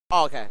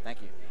Oh, okay.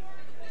 Thank you.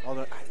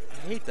 Although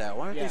I hate that.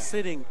 Why aren't they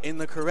sitting in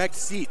the correct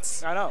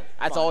seats? I know.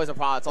 That's always a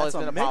problem. It's always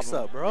been a problem.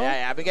 Mix-up, bro.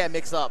 Yeah, I've been getting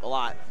mixed up a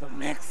lot. The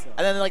mix-up.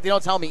 And then like they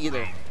don't tell me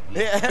either.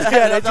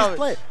 Yeah, they just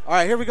play. All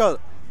right, here we go.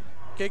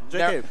 Kick,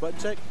 JK, button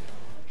check.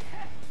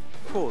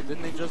 Cool.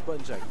 Didn't they just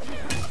button check?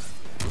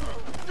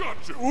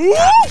 Ooh!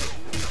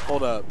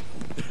 Hold up.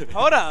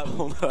 Hold up.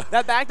 Hold up.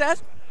 That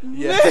backdash?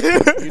 Yeah.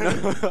 You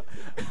know,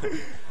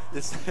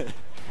 this.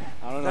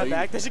 I don't know.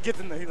 That backdash gets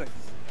in there. He's like.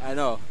 I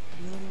know.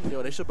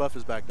 Yo, they should buff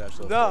his backdash.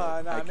 So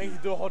No, it makes you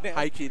do a whole damn.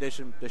 High key, they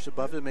should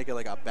buff it and make it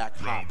like a back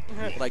hop,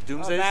 like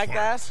Doomsday.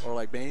 Backdash? Or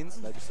like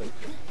Bane's. That just like.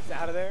 It's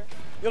out of there.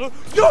 Yo, the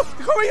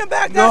Korean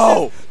backdash.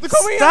 No! The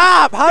Korean.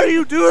 Stop! How do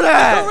you do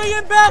that? The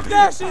Korean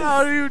backdashes.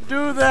 How do you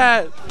do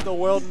that? The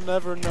world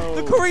never knows.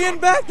 The Korean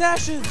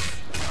backdashes.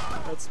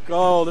 Let's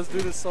go. Let's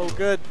do this so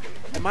good.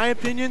 In my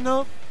opinion,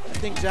 though, I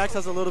think Jax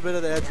has a little bit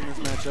of the edge in this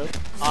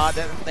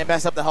matchup. They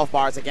messed up the health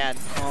bars again.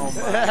 Oh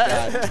my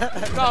god.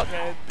 It's all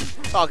good.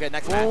 It's all good.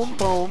 Next Boom, match.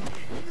 boom.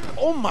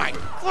 Oh my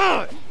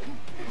god.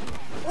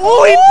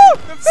 Oh,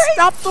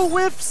 Stop the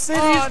whiff, City.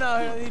 Oh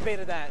no, he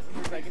baited that.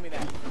 He's like, give me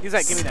that. He's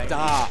like, give me that.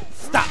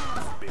 Stop.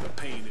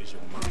 Pain is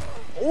your mama.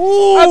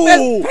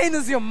 Ooh. Pain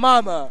is your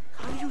mama.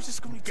 How are you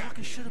just gonna be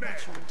talking shit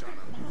about your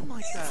mom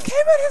like that?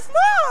 Came at his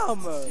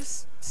mom.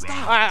 Just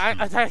stop.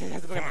 I he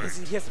has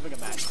to bring a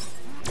match.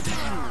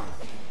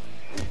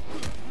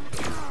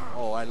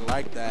 Oh, I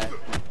like that.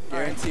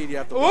 Guaranteed you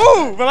have to.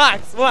 Ooh,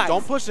 relax.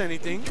 Don't push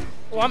anything.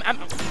 Well,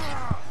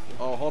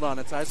 Oh, hold on.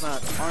 Atai's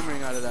not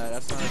armoring out of that.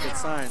 That's not a good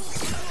sign.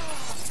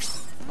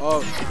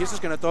 Oh, he's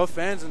just going to throw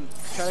fans and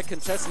try to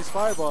contest these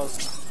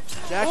fireballs.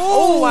 Jack.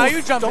 Oh, why are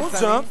you jumping? Don't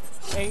jump.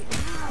 Hey.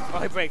 Oh,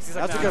 he breaks. He's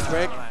like, That's a good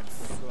break.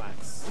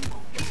 Relax.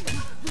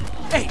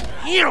 Hey,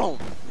 hero!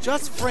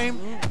 Just frame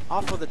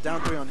off of the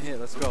down 3 on hit.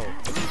 Let's go.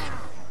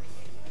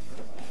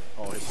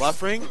 Oh, he's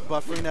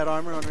buffering that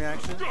armor on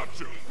reaction.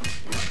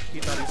 He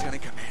thought he was going to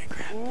command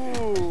grab.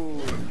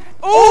 Ooh.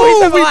 Oh, he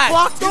said relax.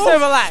 Blocked He said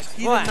relax.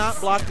 He did not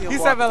block the unblockable. He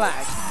said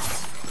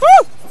relax.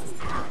 Woo!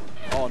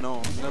 Oh,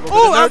 no.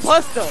 Oh, I'm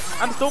plus still.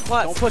 I'm still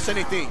plus. Don't push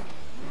anything.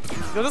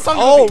 Yo, this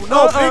song's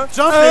no, OD. big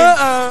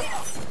jumping.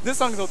 This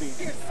song's OD.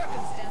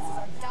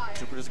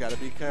 Jupiter's got to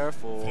be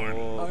careful.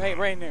 Oh, hey,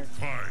 right in there.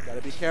 Got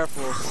to be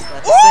careful.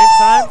 At the same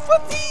time,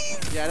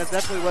 yeah, that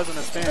definitely wasn't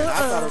a fan. I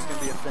thought it was going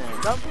to be a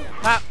fan. Jump.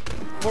 Hop.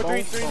 4,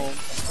 3, 3.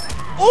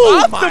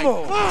 Oh, optimal. my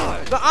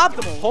God. The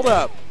optimal. Hold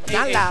up.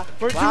 Hey,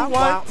 4, 2,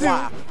 1, 2.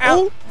 Out.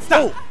 Out.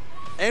 Stop.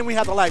 And we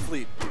have the life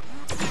lead.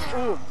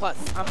 Ooh, plus.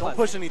 I'm plus. Don't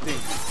push anything.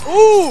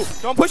 Ooh,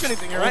 don't push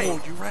anything. You're right.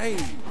 Oh, you're right.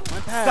 My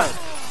bad.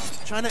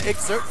 Stop. Trying to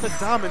exert the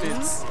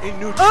dominance in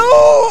neutral.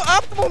 Oh,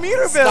 optimal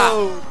meter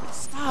build.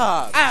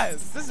 Stop.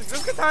 As. This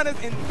katana's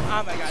in.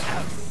 Oh my god.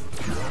 As.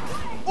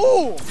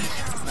 Ooh.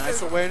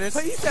 Nice awareness.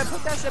 But he said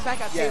put that shit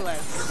back at Taylor.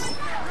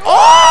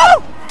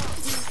 Oh!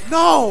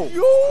 No!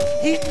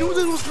 He knew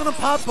that it was going to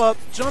pop up,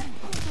 jump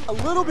a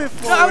little bit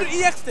forward. No, I would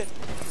have EX'd it.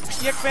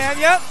 EX fan,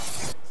 yep.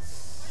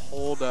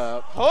 Hold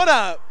up. Hold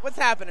up. What's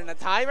happening? A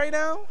tie right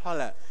now?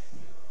 Hold up.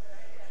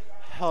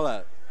 Hold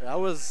up.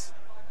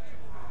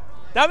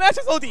 That match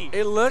is OD.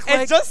 It looked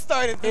like. It just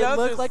started. It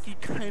looked like he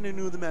kind of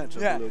knew the matchup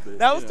a little bit.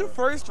 That was the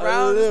first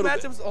round. This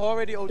matchup was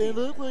already OD. It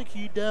looked like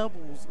he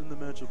dabbles in the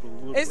matchup a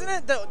little bit. Isn't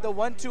it the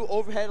 1-2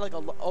 overhead, like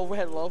a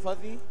overhead low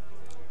fuzzy?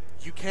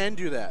 You can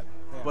do that,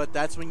 but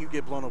that's when you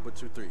get blown up with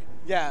 2-3.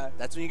 Yeah.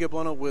 That's when you get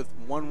blown up with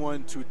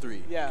 1-1,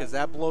 2-3. Yeah. Because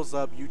that blows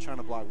up you trying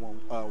to block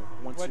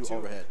 1-2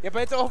 overhead. Yeah,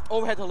 but it's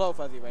overhead to low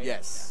fuzzy, right?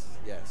 Yes.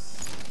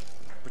 Yes.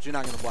 But you're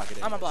not gonna block it.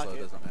 Anyway, I'm gonna block so it.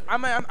 It doesn't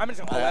matter. I'm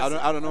just gonna.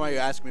 I don't know why you're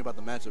asking me about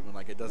the matchup when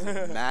like it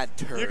doesn't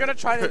matter. You're gonna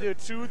try to do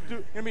 2, 3.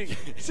 You're gonna be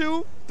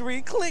 2,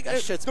 3, click.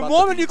 That shit's the about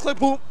moment to be, you click,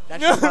 boom.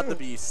 That shit's about to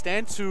be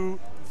stand 2,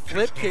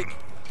 flip kick,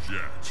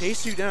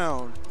 chase you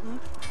down.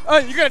 Oh,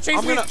 you're gonna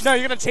chase me? No,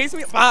 you're gonna chase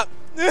me? Bop.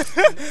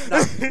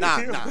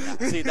 Nah.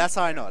 See, that's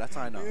how I know. That's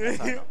how I know.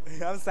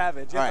 I'm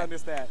savage. You have to All right.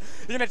 understand.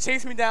 You're gonna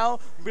chase me down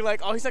and be like,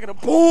 oh, he's not gonna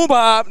boom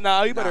bop.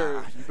 Nah, you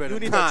better. You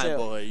need not, to chill.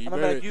 boy. You I'm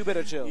better, like, you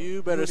better chill.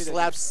 You better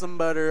slap some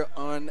butter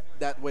on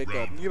that wake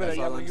up. You better. That's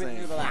all I'm You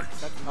saying.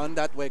 relax. On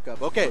that wake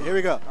up. Okay, here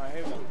we go. All right,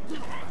 here we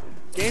go.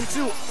 Game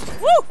 2. Woo!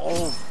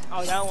 Oh,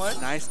 Down one.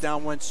 nice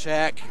down one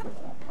check.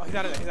 Oh, he's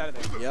out of there. He's out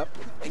of there. Yep.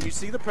 And you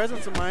see the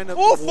presence of mind of.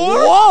 Oh, 4?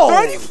 Whoa!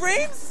 30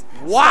 frames?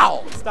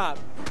 Wow. Stop.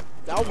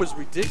 That was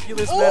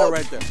ridiculous meta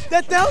right there.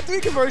 That down 3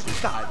 conversion.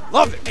 Stop.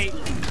 Love it. Hey.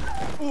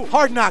 Ooh,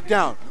 hard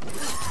knockdown.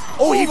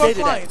 Oh, he baited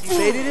flying. that. He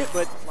baited it,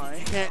 but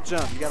you can't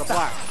jump. You gotta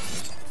block.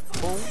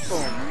 Boom,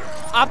 boom.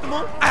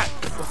 Optimal.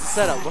 What's the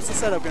setup? What's the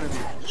setup gonna be?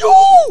 Yo!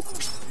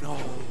 No.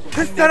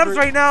 His setup's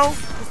right now.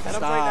 His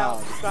setup's right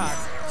now.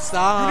 Stop.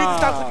 Stop. You need to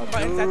stop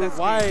clicking buttons at that speed.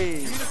 Why? You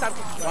need to stop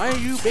clicking. Why are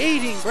you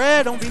baiting,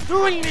 bruh? Don't be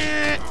doing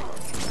it.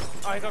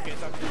 Oh, it's okay.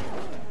 It's okay.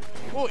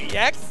 Oh,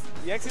 EX?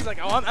 EX is like,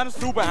 oh, I'm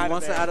super out of there. He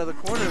wants it out of the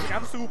corner.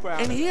 I'm super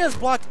out. And he has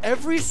blocked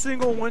every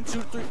single 1, 2,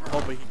 3.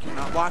 Oh, but he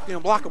cannot block the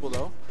unblockable,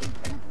 though.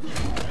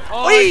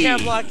 Oh, I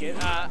can't block it.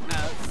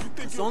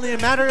 It's only a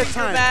matter of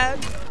time.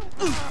 Bad.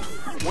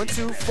 1,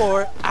 2,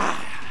 4.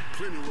 Ah.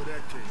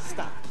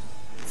 Stop.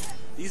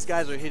 These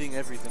guys are hitting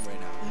everything right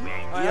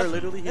now. They are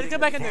literally hitting. Let's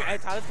get back in there. Hey,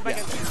 Todd, let's get back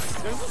in there.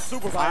 There's a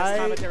super biased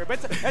commentary,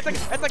 but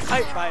it's like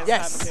hype biased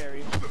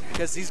commentary.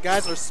 Because these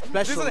guys are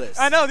specialists.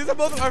 I know, these are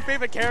both of our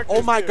favorite characters.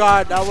 Oh my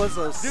god, that was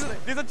a...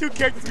 These are 2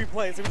 characters we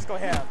play, so we just go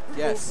ham.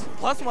 Yes.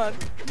 +1.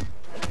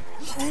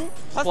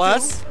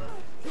 Plus. 2.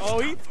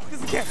 Oh, he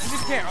doesn't care. He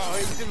didn't care. Oh,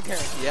 he didn't care.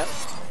 Yep.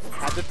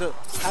 Had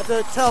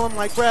to tell him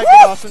like, Brad,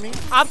 get off of me.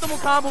 Optimal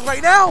combos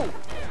right now.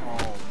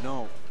 Oh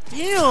no.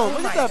 Damn,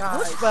 look at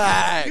that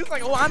pushback. He was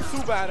like, oh, I'm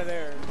super out of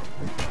there.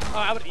 Oh,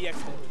 I would EX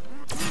it.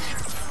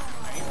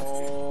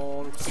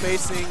 Oh,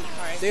 spacing.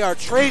 Right. They are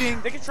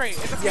trading. They can trade.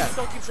 It's okay.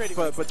 Don't keep trading.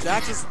 But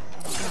Jax is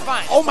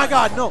fine. Oh my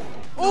god, no.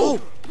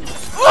 Oh!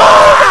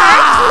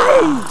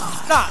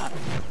 Oh! Stop.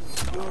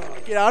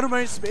 Get out of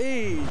my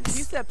space.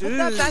 He said, put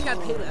that back at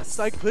Payless. It's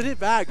like, put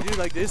it back, dude.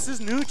 Like, this is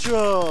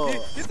neutral.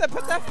 He said,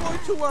 put that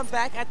 4-2-1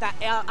 back at the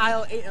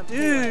aisle 8.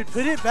 Dude,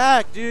 put it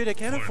back, dude. I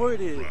can't afford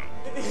it.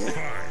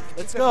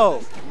 Let's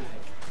go.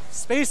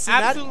 Spacing.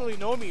 Absolutely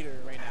no meter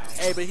right now.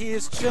 Hey, but he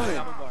is chilling.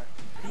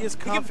 He is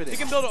confident. He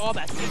can build it all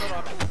back.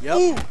 Yep.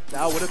 Ooh.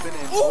 That would have been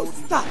an OD.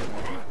 Stop.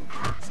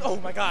 Oh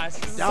my gosh.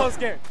 This is so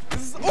scary.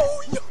 This is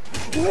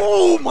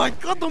oh my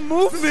god, the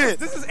movement.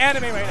 This is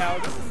anime right now.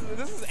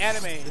 This is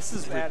anime. This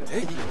is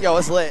ridiculous. Yo,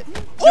 it's lit.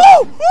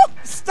 Oh!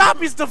 Stop.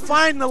 He's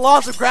defying the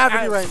laws of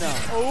gravity right now.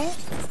 Oh.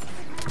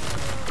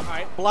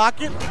 Alright.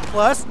 Block it.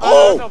 Plus.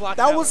 No,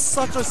 that was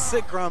such a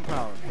sick ground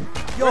pound.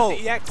 Yo,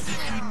 the EX?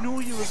 He knew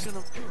he was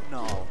gonna.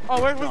 No.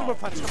 Oh, where's the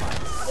punch? Come on.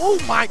 Oh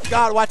my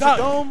god, watch the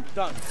dome.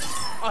 Done.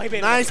 Oh, he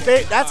baited. Nice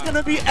bait. That's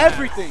gonna be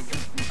everything.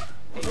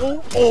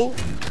 Oh.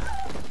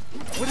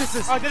 What is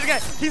this? Oh, did it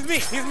again. He's me. He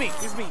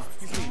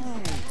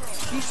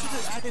should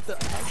have added the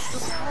extra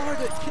power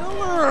to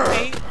killer.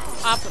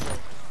 Optimal.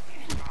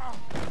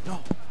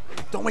 No.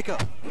 Don't wake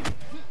up.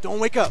 Don't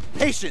wake up.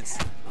 Patience.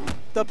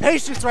 The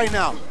patience right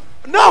now.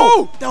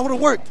 No! That would have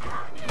worked.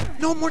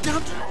 No more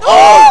down.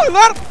 Oh!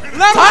 La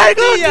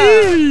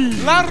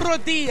rodilla! La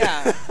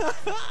rodilla!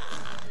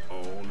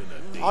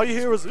 All you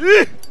hear was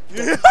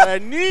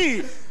that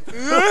knee.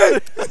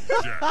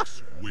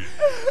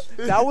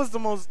 That was the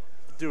most,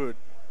 dude.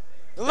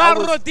 La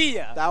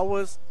rodilla. That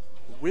was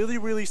really,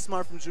 really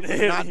smart from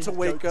Jupiter not to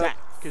wake up.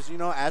 Because, you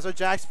know, as a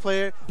Jax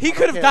player, he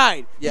could have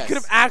died. Yes. He could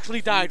have actually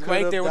died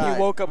right there when he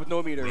woke up with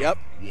no meter. Yep.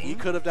 He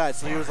could have died.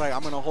 So he was like,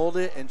 I'm going to hold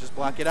it and just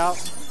block it out.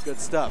 Good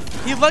stuff.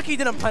 He's lucky he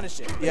didn't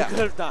punish it. Yeah. He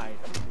could have died.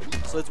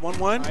 So it's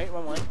 1-1. All right,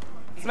 1-1.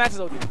 This match is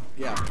OD.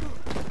 Yeah.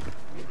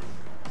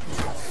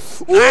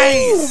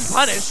 Nice.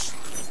 Punish.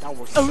 That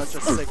was such a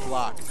sick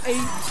block.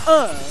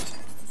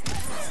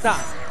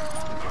 Stop.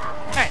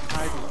 Hey.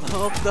 I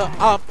love the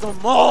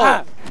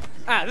optimal.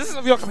 This is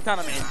a real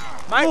katana, man.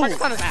 My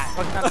katana's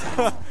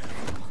ass.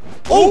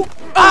 Oh,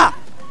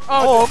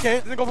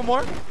 okay. Does it go for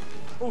more?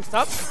 Oh,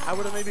 stop. I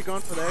would have maybe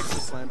gone for the extra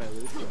slam at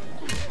least.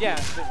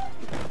 Yeah.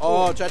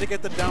 Oh, tried to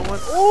get the down one.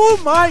 Oh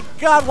my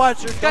god,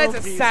 watch your This guy's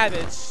a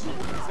savage. This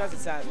guy's a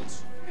savage.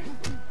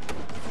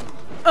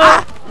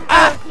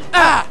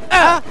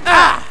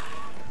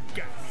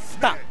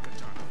 Stop.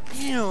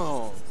 Damn.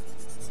 You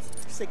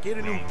said get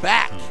a new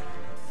back.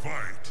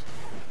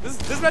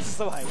 This match is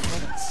so hype.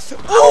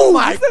 Oh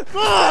my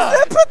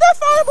god! Put that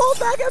fireball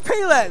back at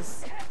Payless.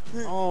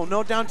 Oh,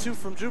 no down 2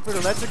 from Jupiter.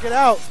 Let her get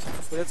out.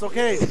 But it's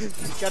okay.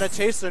 He's got a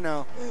chaser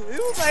now. He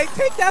was like,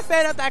 take that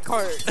fan out that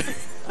cart.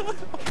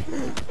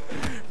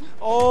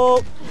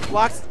 Oh,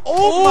 blocks.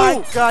 Oh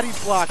my god, he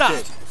blocked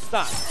it.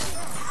 Stop.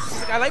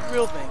 Like, I like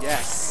real things.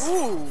 Yes.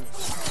 Ooh.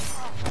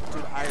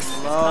 Dude, I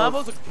love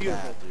combos look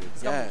beautiful. That, dude.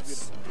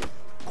 Yes.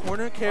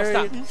 Corner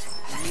carry,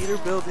 meter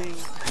building,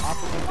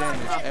 optimal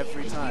damage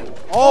every time.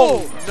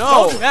 Oh, no.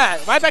 Don't do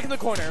that. Right back in the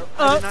corner.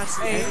 I did not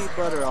see any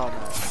butter on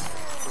that.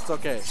 It's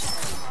okay.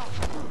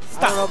 I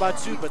don't know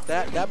about you, but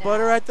that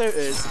butter right there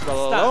is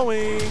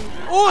glowing.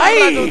 Oh,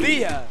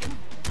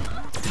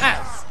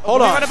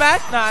 Hold on. Run it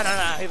back?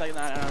 Nah. He's like,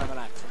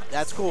 nah.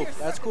 That's cool.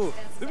 That's cool.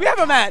 We have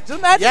a match.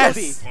 Just match.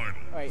 Yes.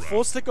 Right.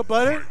 Full stick of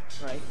butter.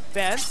 Right.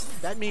 Fence.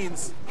 That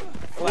means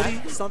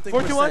 40-something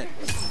 41.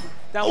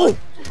 That one.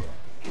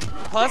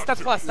 Plus,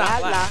 that's plus.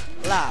 Stop.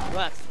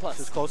 Plus.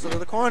 Just closer to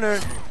the corner.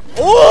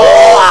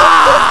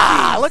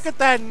 Oh! Look at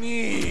that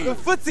knee. The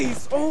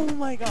footsies. Oh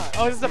my god.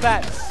 Oh, this is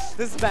bad.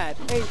 This is bad.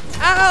 Hey.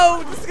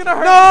 Ow! This is gonna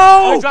hurt.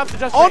 No! Oh, he dropped it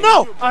just right.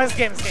 No! Oh, this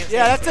game.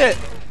 Yeah, that's it.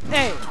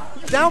 Hey.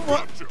 Down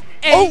one.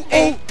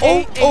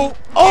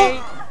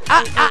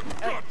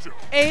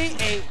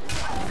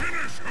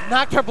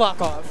 Knocked her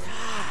block off.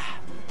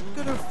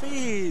 Look at her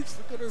face.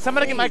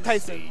 Somebody get Mike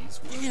Tyson.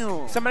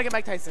 Damn. Somebody get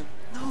Mike Tyson.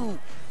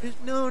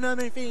 No, not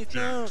my face.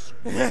 No.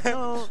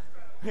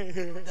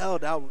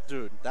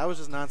 Dude, that was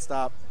just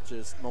nonstop.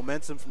 Just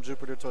momentum from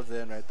Jupiter towards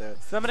the end right there.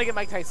 Somebody get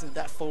Mike Tyson.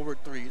 That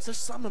forward 3. It's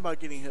just something about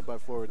getting hit by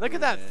forward 3. Look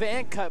at that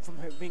fan cut from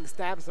her being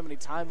stabbed so many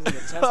times in the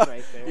chest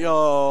right there.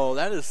 Yo,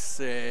 that is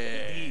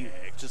sick.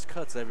 Just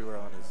cuts everywhere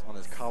on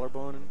his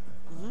collarbone.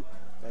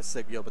 That's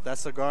sick. Yo, but that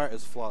cigar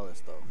is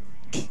flawless though.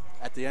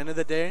 At the end of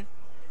the day,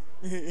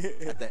 he's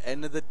still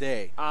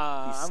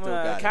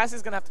got it.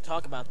 Cassie's gonna have to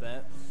talk about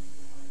that.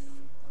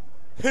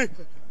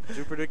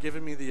 Jupiter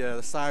giving me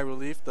the sigh of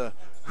relief. The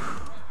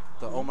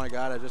oh my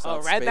god, I just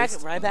right back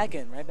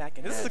outspaced.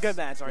 in. This is a good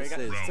match. All right, This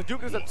is. so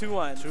Jupiter's up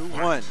 2-1.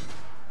 2-1.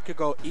 Could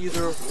go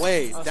either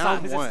way.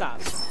 Down stop. 1.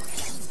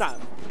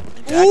 Stop.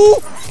 Ooh!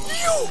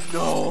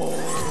 No.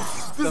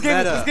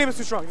 This game is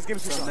too strong. This game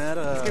is too strong.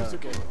 Meta. This game is too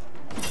good.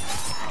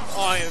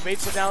 Oh, yeah,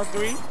 baits for down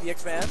 3. The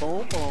X-Man.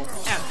 Boom, boom.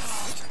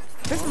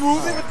 His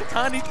movement with the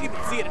con, you can even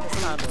see it in his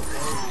combos.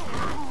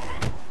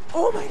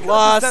 Oh my god.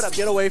 Plus, Setup.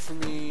 get away from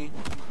me.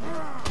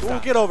 Ooh,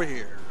 get over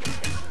here.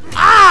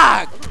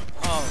 Ah!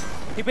 Oh.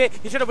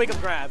 He should have wake up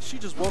grab. She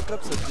just woke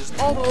up to just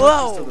Oh, punches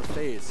whoa. to the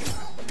face.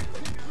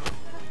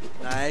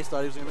 Nice.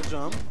 Thought he was going to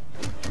jump.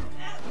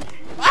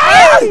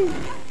 Ah!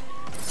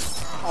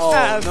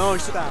 Oh, no. He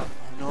should have.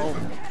 No.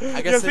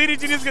 I guess CD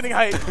Junior's getting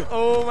hyped.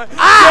 Oh my.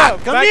 Ah!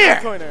 Yeah, Come back here.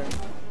 to the corner.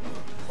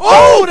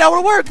 Oh, that would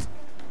have worked.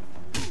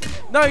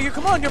 No,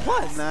 come on, you're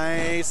plus.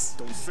 Nice.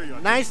 Don't say I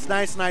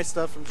Nice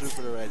stuff from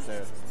Jupiter right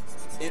there.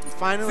 It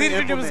finally CD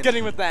Junior was implemented.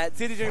 getting with that.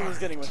 CD Junior was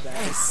getting with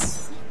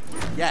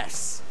that.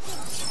 Yes.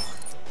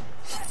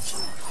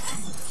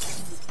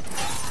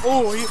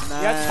 Oh, he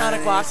had to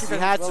counter block. He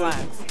had to.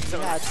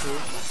 He had to.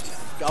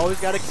 You always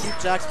got to keep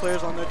Jack's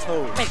players on their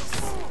toes.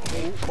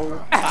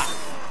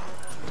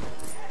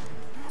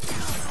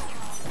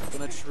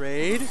 Gonna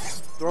trade.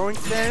 Throwing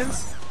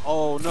fans.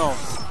 Oh, no.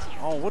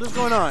 Oh, what is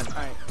going on? All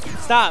right,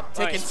 stop.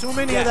 Taking too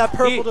many of that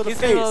purple to the he's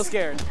face. He's a little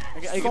scared.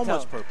 You So can much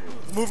tell. purple.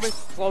 Movement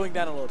slowing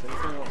down a little bit.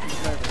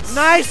 He's nervous.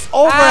 Nice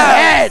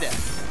overhead.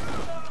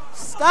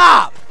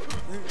 Stop.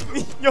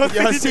 Yo,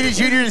 CD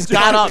Junior just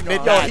got up Yo,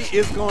 mid-match. he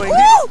is going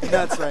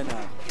nuts right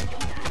now.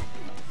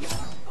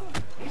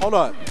 Hold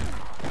on.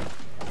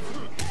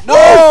 No!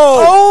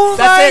 Oh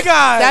That's my it.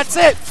 god! That's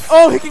it.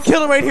 Oh, he can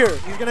kill him right here.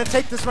 He's gonna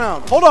take this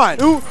round. Hold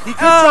on. Ooh. He could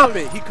drop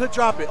it. He could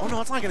drop it. Oh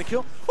no, it's not gonna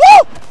kill.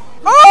 Woo!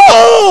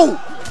 Oh!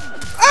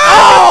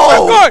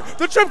 Oh!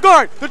 The trip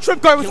guard! The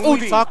trip guard was Can OD.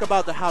 we talk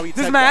about how he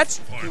This teched match?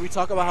 that? Can we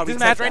talk about how he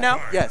This teched match right that?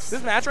 now? Yes.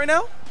 This match right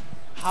now?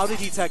 How did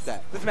he tech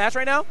that? This match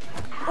right now?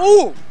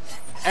 Ooh!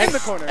 In the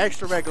corner.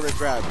 Extra regular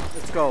grab.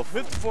 Let's go.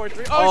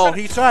 4-3. Oh,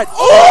 he's he tried.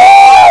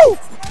 Oh!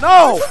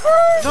 No!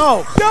 No!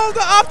 Yo, the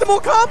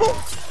optimal combo!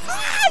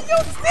 Ah, yo,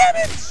 this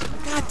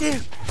damage! God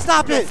damn.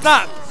 Stop it.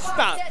 Stop.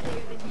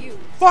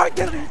 Far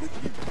deadlier than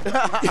you.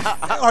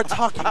 You are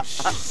talking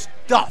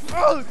stuff.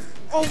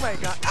 Oh my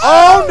god.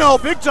 Oh no,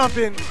 big jump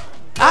in.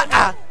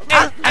 Ah.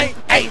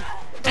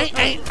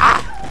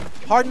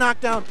 Hard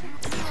knockdown.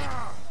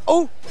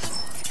 Oh.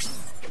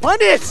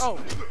 Punish. Oh,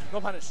 no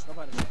punish.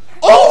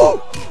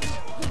 Oh.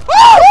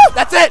 Oh,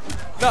 that's it.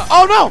 No.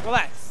 Oh no.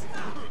 Relax.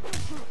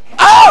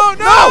 Oh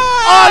no.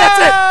 Oh, that's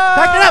it.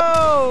 Back it up.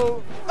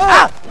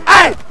 Ah.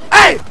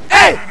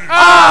 Hey.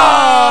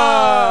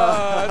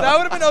 Ah. That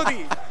would have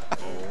been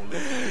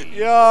OD.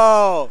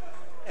 Yo.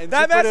 And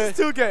That match Jupiter, is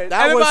too good.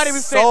 That Everybody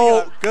was standing so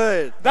up.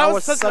 good. That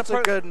was such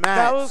a good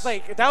match.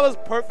 That was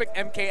perfect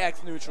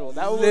MKX neutral.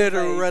 That was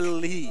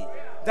literally.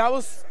 that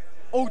was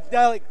oh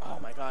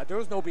my god. There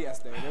was no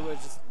BS there. There was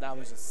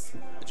just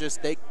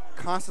Just they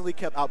constantly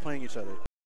kept outplaying each other.